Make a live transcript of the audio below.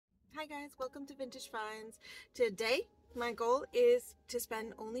Hi guys, welcome to Vintage Finds. Today my goal is to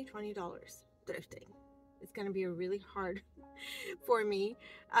spend only $20 thrifting. It's gonna be really hard for me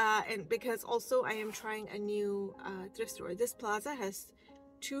and because also I am trying a new thrift store. This plaza has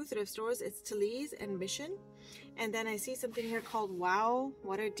two thrift stores. It's Taliz and Mission, and then I see something here called Wow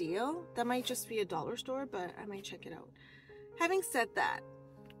What a Deal. That might just be a dollar store, but I might check it out. Having said that,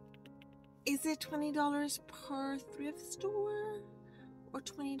 is it $20 per thrift store or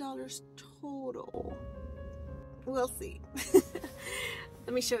 $20 total? We'll see.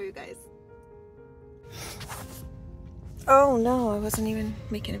 Let me show you guys. Oh no, I wasn't even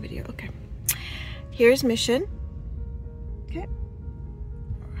making a video. Okay, here's Mission. Okay,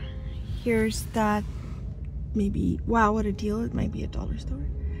 here's that. Maybe Wow What a Deal. It might be a dollar store.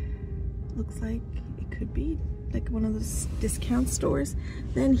 Looks like it could be like one of those discount stores.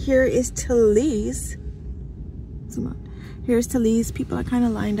 Then here is Taliz. Zoom out. Here's Taliz. People are kind of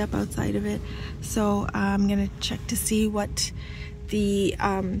lined up outside of it, so I'm gonna check to see what the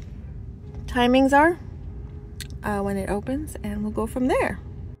timings are when it opens, and we'll go from there.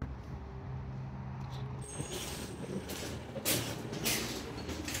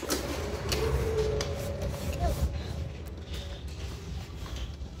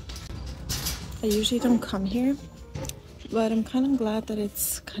 I usually don't come here, but I'm kind of glad that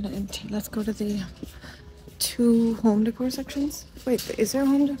it's kind of empty. Let's go to the two home decor sections. Wait, is there a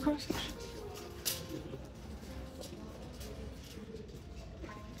home decor section?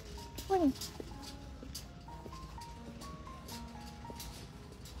 Wait.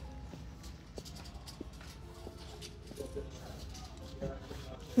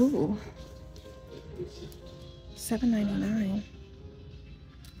 Ooh, $7.99.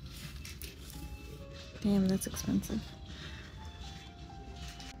 Damn, that's expensive.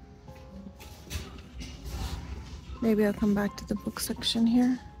 Maybe I'll come back to the book section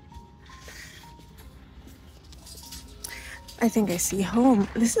here. I think I see home.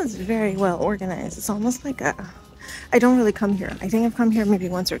 This is very well organized. It's almost like a... I don't really come here. I think I've come here maybe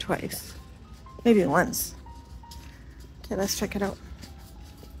once or twice. Maybe once. Okay, let's check it out.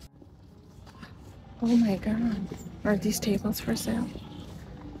 Oh my god. Are these tables for sale?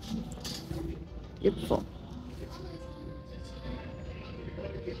 Beautiful.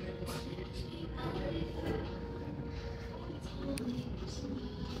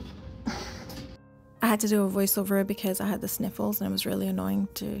 I had to do a voiceover because I had the sniffles and it was really annoying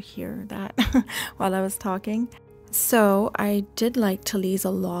to hear that while I was talking. So I did like Taliz a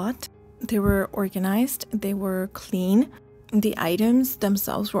lot. They were organized, they were clean. The items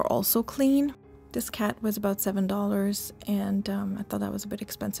themselves were also clean. This cat was about $7 and I thought that was a bit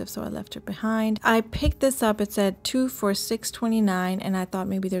expensive, so I left it behind. I picked this up. It said 2 for $6.29 and I thought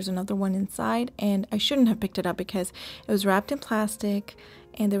maybe there's another one inside, and I shouldn't have picked it up because it was wrapped in plastic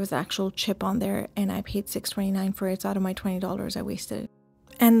and there was actual chip on there, and I paid $6.29 for it. It's out of my $20 I wasted.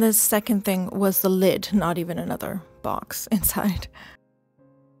 And the second thing was the lid, not even another box inside.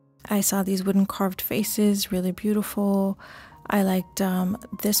 I saw these wooden carved faces, really beautiful. I liked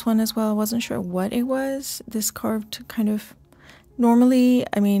this one as well. I wasn't sure what it was. This carved kind of... Normally,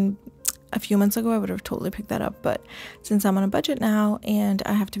 I mean, a few months ago I would have totally picked that up, but since I'm on a budget now and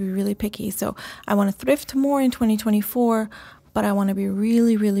I have to be really picky, so I want to thrift more in 2024, but I want to be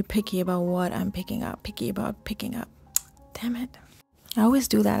really, really picky about what I'm picking up. Picky about picking up. Damn it. I always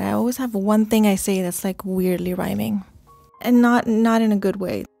do that. I always have one thing I say that's like weirdly rhyming. And not in a good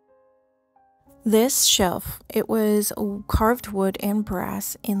way. This shelf, it was carved wood and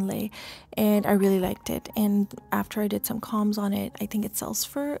brass inlay, and I really liked it. And after I did some comms on it, I think it sells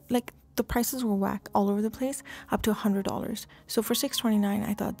for, like, the prices were whack all over the place, up to $100. So for $6.29,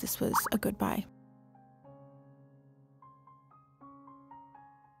 I thought this was a good buy.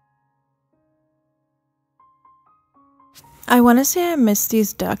 I want to say I missed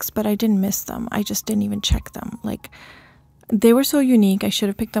these ducks, but I didn't miss them. I just didn't even check them. Like, they were so unique. I should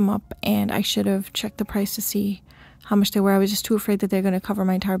have picked them up, and I should have checked the price to see how much they were. I was just too afraid that they're going to cover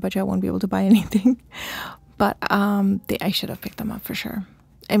my entire budget. I won't be able to buy anything. But I should have picked them up for sure.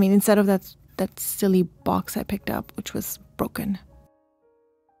 I mean, instead of that silly box I picked up, which was broken.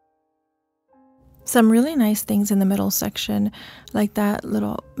 Some really nice things in the middle section, like that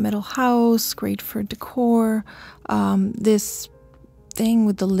little metal house, great for decor. This thing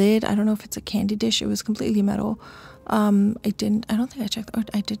with the lid, I don't know if it's a candy dish. It was completely metal. I don't think I checked. Or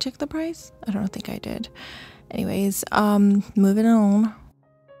I did check the price. I don't think I did. Anyways, moving on.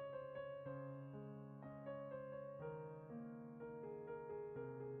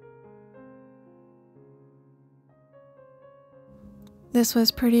 This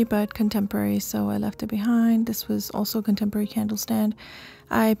was pretty but contemporary, so I left it behind. This was also a contemporary candle stand.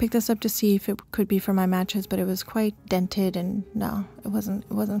 I picked this up to see if it could be for my matches, but it was quite dented, and no, it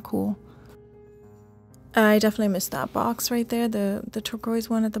wasn't cool. I definitely missed that box right there, the turquoise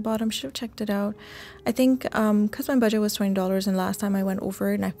one at the bottom. Should have checked it out. I think because my budget was $20 and last time I went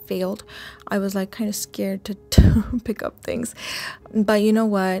over it and I failed, I was like kind of scared to pick up things. But you know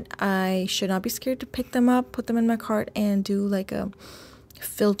what? I should not be scared to pick them up, put them in my cart, and do like a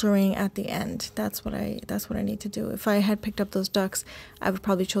filtering at the end. That's what I need to do. If I had picked up those ducks, I would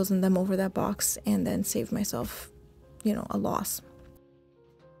probably chosen them over that box and then save myself, you know, a loss.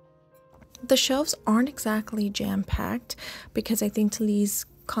 The shelves aren't exactly jam-packed because I think Taliz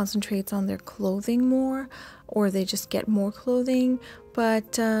concentrates on their clothing more, or they just get more clothing,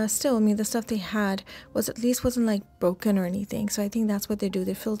 but still, I mean, the stuff they had was at least wasn't like broken or anything. So I think that's what they do.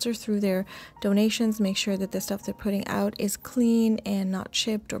 They filter through their donations, make sure that the stuff they're putting out is clean and not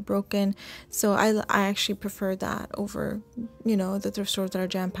chipped or broken. So I actually prefer that over, you know, the thrift stores that are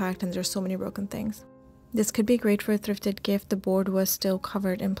jam-packed and there's so many broken things. This could be great for a thrifted gift. The board was still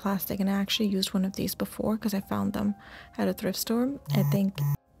covered in plastic, and I actually used one of these before because I found them at a thrift store. I think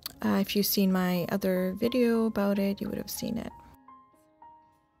if you've seen my other video about it, you would have seen it.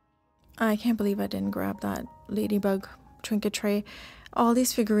 I can't believe I didn't grab that ladybug trinket tray. All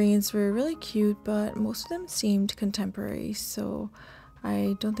these figurines were really cute, but most of them seemed contemporary, so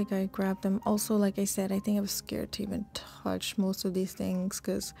I don't think I grabbed them. Also, like I said, I think I was scared to even touch most of these things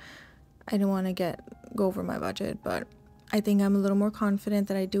because I didn't want to go over my budget, but I think I'm a little more confident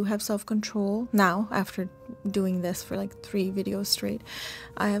that I do have self-control now after doing this for like 3 videos straight.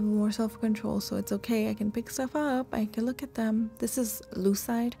 I have more self-control, so it's okay. I can pick stuff up, I can look at them. This is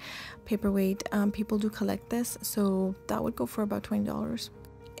Lucide paperweight. People do collect this, so that would go for about $20.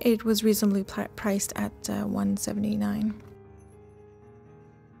 It was reasonably priced at $179.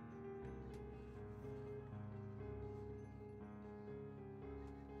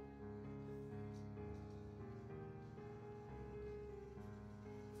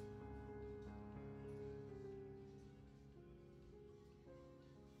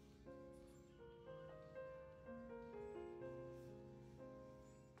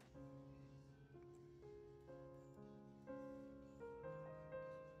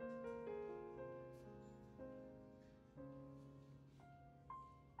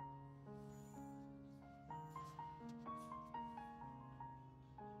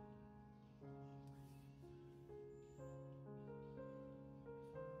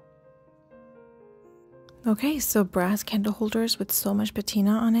 Okay, so brass candle holders with so much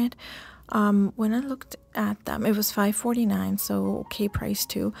patina on it. When I looked at them, it was $5.49, so okay price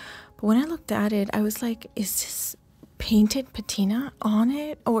too. But when I looked at it, I was like, is this painted patina on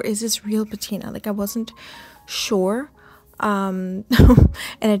it, or is this real patina? Like, I wasn't sure. And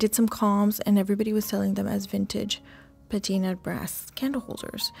I did some comms, and everybody was selling them as vintage patina brass candle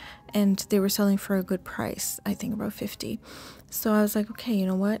holders, and they were selling for a good price, I think about $50. So I was like, okay, you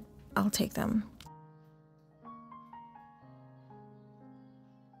know what? I'll take them.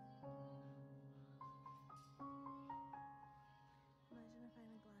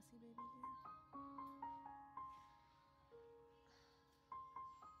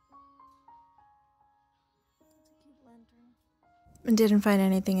 And didn't find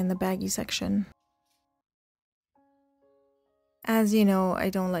anything in the baggy section. As you know, I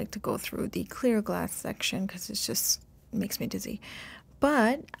don't like to go through the clear glass section because it just makes me dizzy.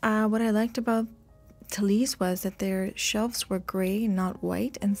 But what I liked about Taliz was that their shelves were gray and not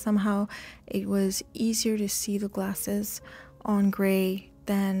white, and somehow it was easier to see the glasses on gray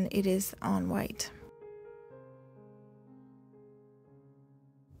than it is on white.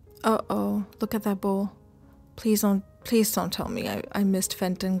 Uh-oh, look at that bowl. Please don't tell me I missed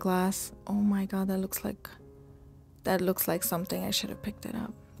Fenton glass. Oh my god, that looks like something I should have picked it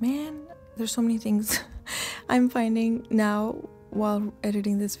up. Man, there's so many things I'm finding now while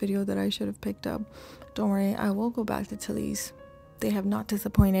editing this video that I should have picked up. Don't worry, I will go back to Taliz. They have not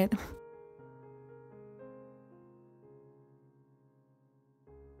disappointed.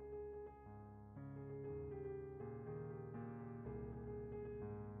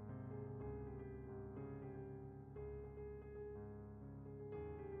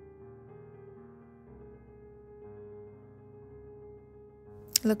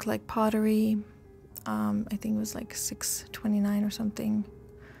 Looked like pottery. I think it was like $6.29 or something.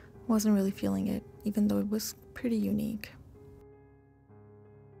 Wasn't really feeling it, even though it was pretty unique.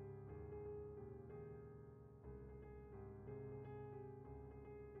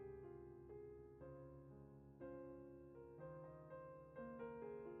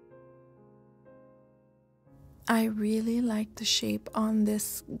 I really like the shape on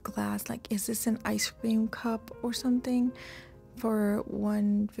this glass. Like, is this an ice cream cup or something? For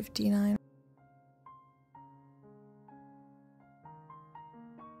 $1.59.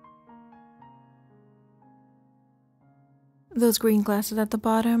 Those green glasses at the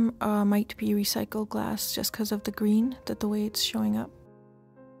bottom might be recycled glass just because of the green, the way it's showing up.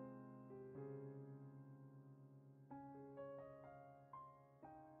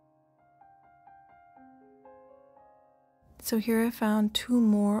 So here I found 2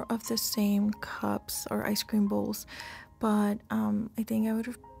 more of the same cups or ice cream bowls, but I think I would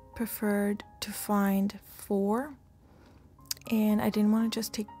have preferred to find 4. And I didn't want to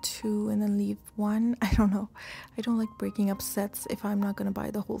just take 2 and then leave 1. I don't know. I don't like breaking up sets if I'm not going to buy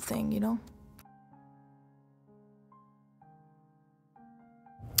the whole thing, you know?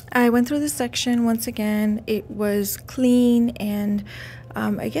 I went through this section once again. It was clean and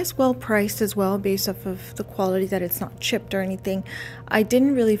I guess well priced as well, based off of the quality that it's not chipped or anything. I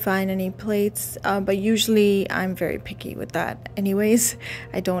didn't really find any plates, but usually I'm very picky with that anyways.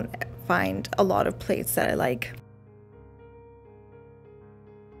 I don't find a lot of plates that I like.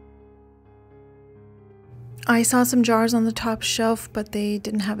 I saw some jars on the top shelf, but they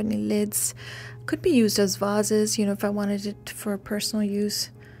didn't have any lids. Could be used as vases, you know, if I wanted it for personal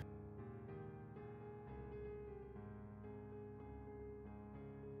use.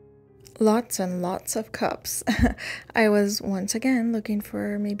 Lots and lots of cups. I was once again looking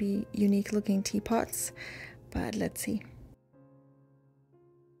for maybe unique looking teapots, but let's see.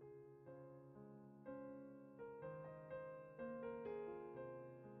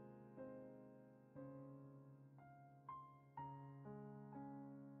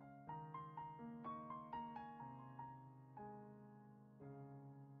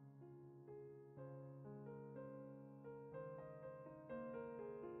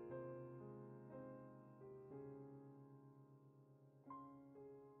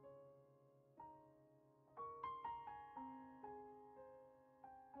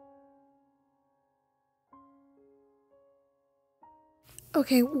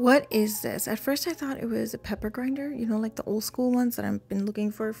 Okay, what is this? At first I thought it was a pepper grinder, you know, like the old school ones that I've been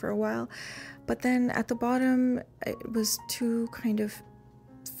looking for a while. But then at the bottom, it was 2 kind of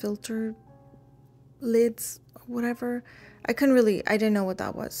filter lids or whatever. I didn't know what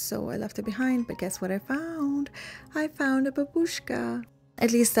that was, so I left it behind. But guess what I found? I found a babushka.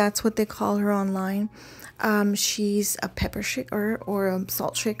 At least that's what they call her online. She's a pepper shaker or a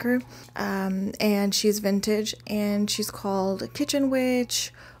salt shaker, and she's vintage, and she's called Kitchen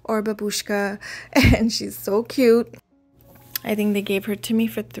Witch or Babushka, and she's so cute. I think they gave her to me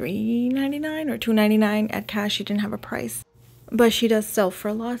for $3.99 or $2.99 at cash. She didn't have a price, but she does sell for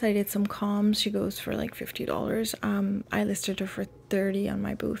a lot. I did some comms. She goes for like $50. I listed her for $30 on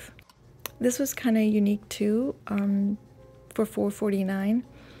my booth. This was kind of unique too. For $4.49.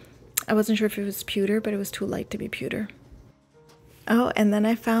 I wasn't sure if it was pewter, but it was too light to be pewter. Oh, and then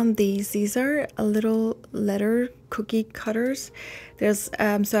I found these. These are a little letter cookie cutters. So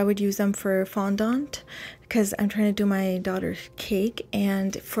I would use them for fondant because I'm trying to do my daughter's cake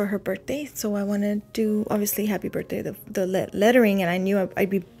and for her birthday. So I want to do, obviously, happy birthday, the lettering, and I knew I'd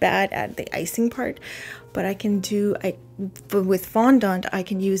be bad at the icing part, but with fondant, I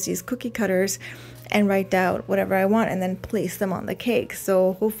can use these cookie cutters and write out whatever I want and then place them on the cake.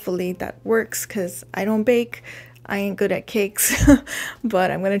 So hopefully that works because I don't bake. I ain't good at cakes, but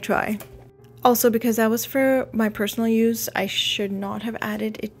I'm gonna try. Also, because that was for my personal use, I should not have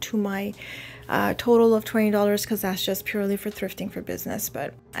added it to my total of $20 because that's just purely for thrifting for business.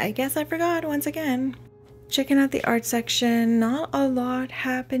 But I guess I forgot once again. Checking out the art section, not a lot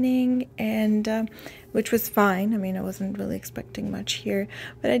happening, and which was fine. I mean, I wasn't really expecting much here,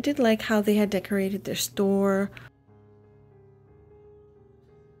 but I did like how they had decorated their store.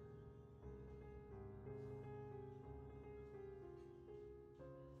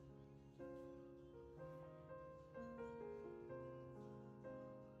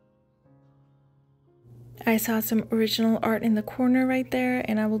 I saw some original art in the corner right there,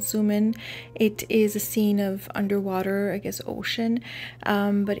 and I will zoom in. It is a scene of underwater, I guess ocean,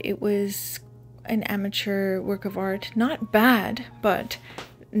 but it was an amateur work of art. Not bad, but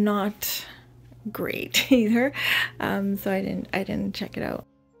not great either. So I didn't check it out.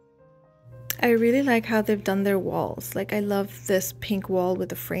 I really like how they've done their walls. Like, I love this pink wall with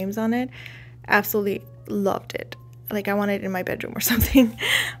the frames on it. Absolutely loved it. Like, I want it in my bedroom or something,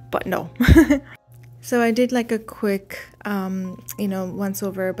 but no. So I did like a quick, once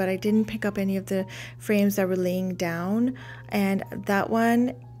over, but I didn't pick up any of the frames that were laying down. And that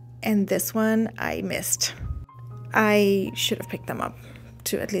one and this one I missed. I should have picked them up.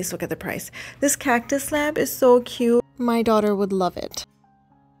 to at least look at the price. This cactus lamp is so cute. My daughter would love it.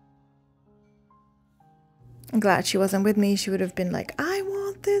 I'm glad she wasn't with me. She would have been like, I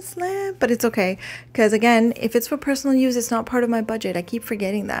want this lamp. But it's okay. Because again, if it's for personal use, it's not part of my budget. I keep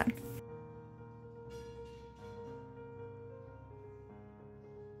forgetting that.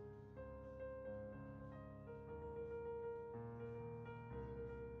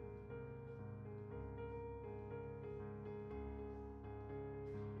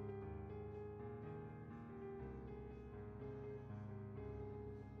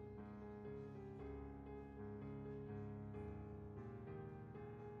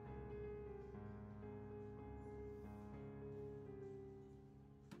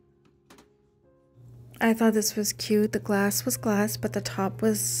 I thought this was cute. The glass was glass, but the top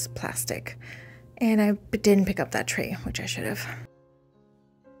was plastic. And I didn't pick up that tray, which I should have.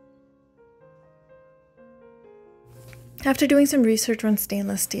 After doing some research on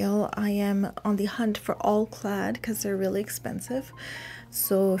stainless steel, I am on the hunt for all clad because they're really expensive.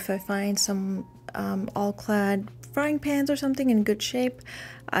 So if I find some all clad frying pans or something in good shape,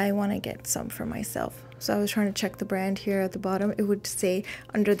 I want to get some for myself. So I was trying to check the brand here at the bottom. It would say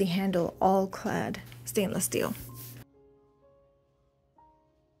under the handle, all clad stainless steel.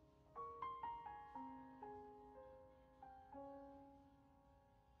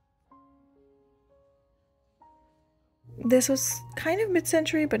 This was kind of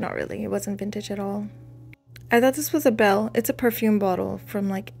mid-century, but not really. It wasn't vintage at all. I thought this was a bell. It's a perfume bottle from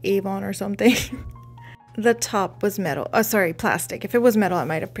like Avon or something. The top was metal. Oh, sorry, plastic. If it was metal, I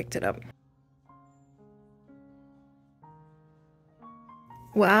might have picked it up.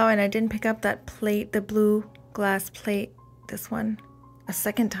 Wow, and I didn't pick up that plate, the blue glass plate, this one, a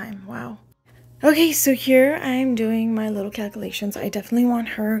second time. Wow. Okay, so here I'm doing my little calculations. I definitely want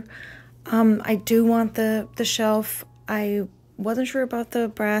her. I do want the shelf. I wasn't sure about the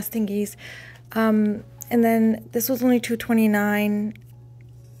brass thingies. And then this was only $2.29.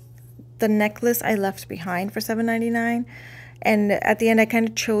 The necklace I left behind for $7.99. And at the end I kind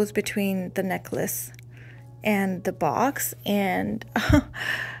of chose between the necklace and the box, and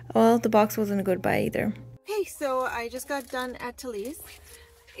well, the box wasn't a good buy either. Okay, so I just got done at Taliz.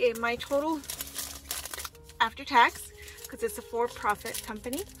 My total after tax, because it's a for-profit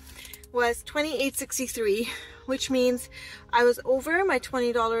company, was $28.63, which means I was over my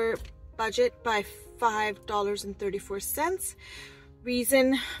 $20 budget by $5.34.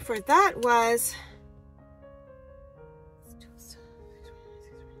 Reason for that was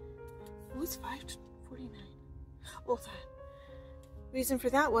it was $5.49. Oh, that. Reason for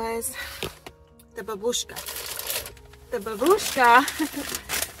that was the babushka. The babushka,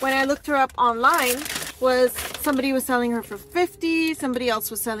 when I looked her up online, was somebody was selling her for $50, somebody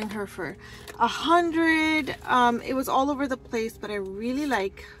else was selling her for $100. It was all over the place, but I really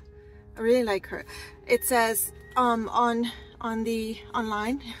like her. It says on the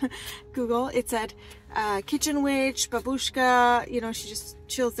online Google, it said kitchen witch, babushka, you know, she just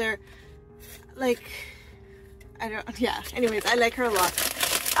chills there. Like, I don't, yeah, anyways, I like her a lot.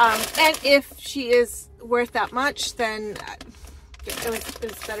 And if she is worth that much, then it was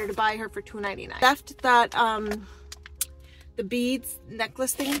better to buy her for $2.99. Left that the beads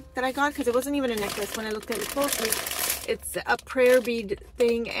necklace thing that I got, because it wasn't even a necklace when I looked at it closely. It's a prayer bead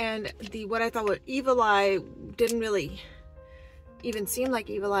thing, and what I thought was evil eye didn't really even seem like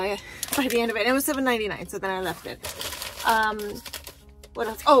evil eye by the end of it. And it was $7.99, so then I left it. What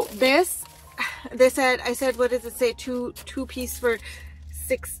else? Oh, this. They said, I said, what does it say? Two piece for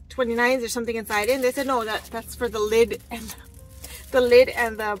 $6.29. There's something inside it. And they said no, that's for the lid and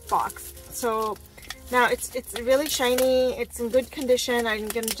the box. So now it's really shiny. It's in good condition. I'm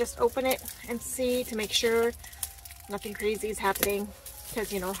gonna just open it and see to make sure nothing crazy is happening,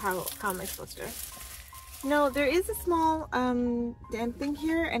 because you know how am I supposed to? No, there is a small dent thing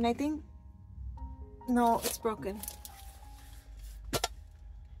here, and I think no, it's broken.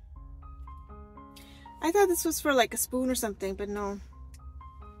 I thought this was for like a spoon or something, but no.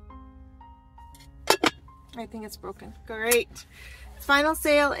 I think it's broken. Great. Final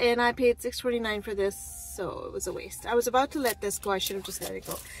sale, and I paid $6.29 for this, so it was a waste. I was about to let this go. I should have just let it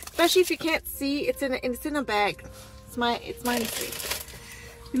go. Especially if you can't see, it's in a bag. It's my mistake.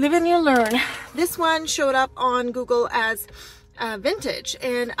 You live and you learn. This one showed up on Google as vintage,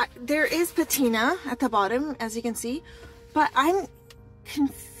 and there is patina at the bottom, as you can see, but I'm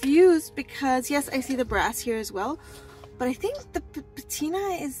confused because yes, I see the brass here as well, but I think the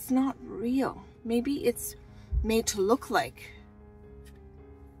patina is not real. Maybe it's made to look like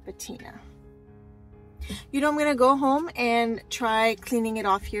patina. You know, I'm gonna go home and try cleaning it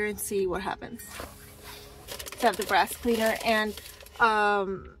off here and see what happens. To have the brass cleaner, and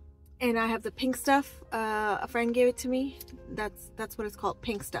And I have the pink stuff. A friend gave it to me. That's what it's called,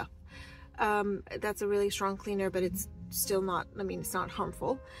 pink stuff. That's a really strong cleaner, but it's still not, I mean, it's not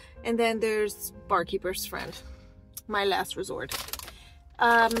harmful. And then there's Barkeeper's Friend, my last resort.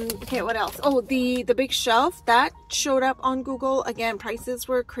 Okay, what else? Oh, the big shelf that showed up on Google. Again, prices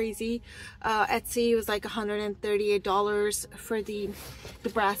were crazy. Etsy was like $138 for the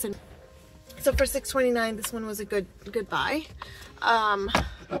brass, and so for $6.29 this one was a good buy.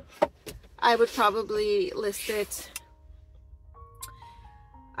 I would probably list it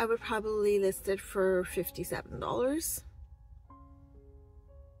for $57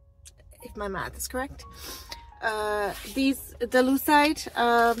 if my math is correct. The Lucite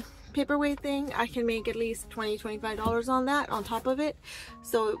paperweight thing, I can make at least $20-25 on that on top of it,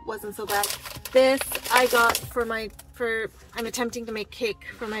 so it wasn't so bad. This I got I'm attempting to make cake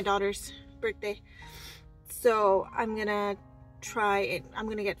for my daughter's birthday, so I'm gonna try it. I'm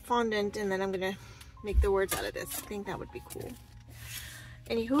gonna get fondant and then I'm gonna make the words out of this. I think that would be cool.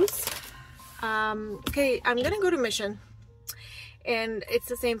 Anywho's, okay, I'm gonna go to Mission, and it's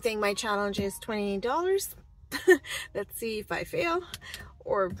the same thing. My challenge is $28. Let's see if I fail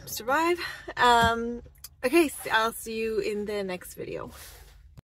or survive. Okay, I'll see you in the next video.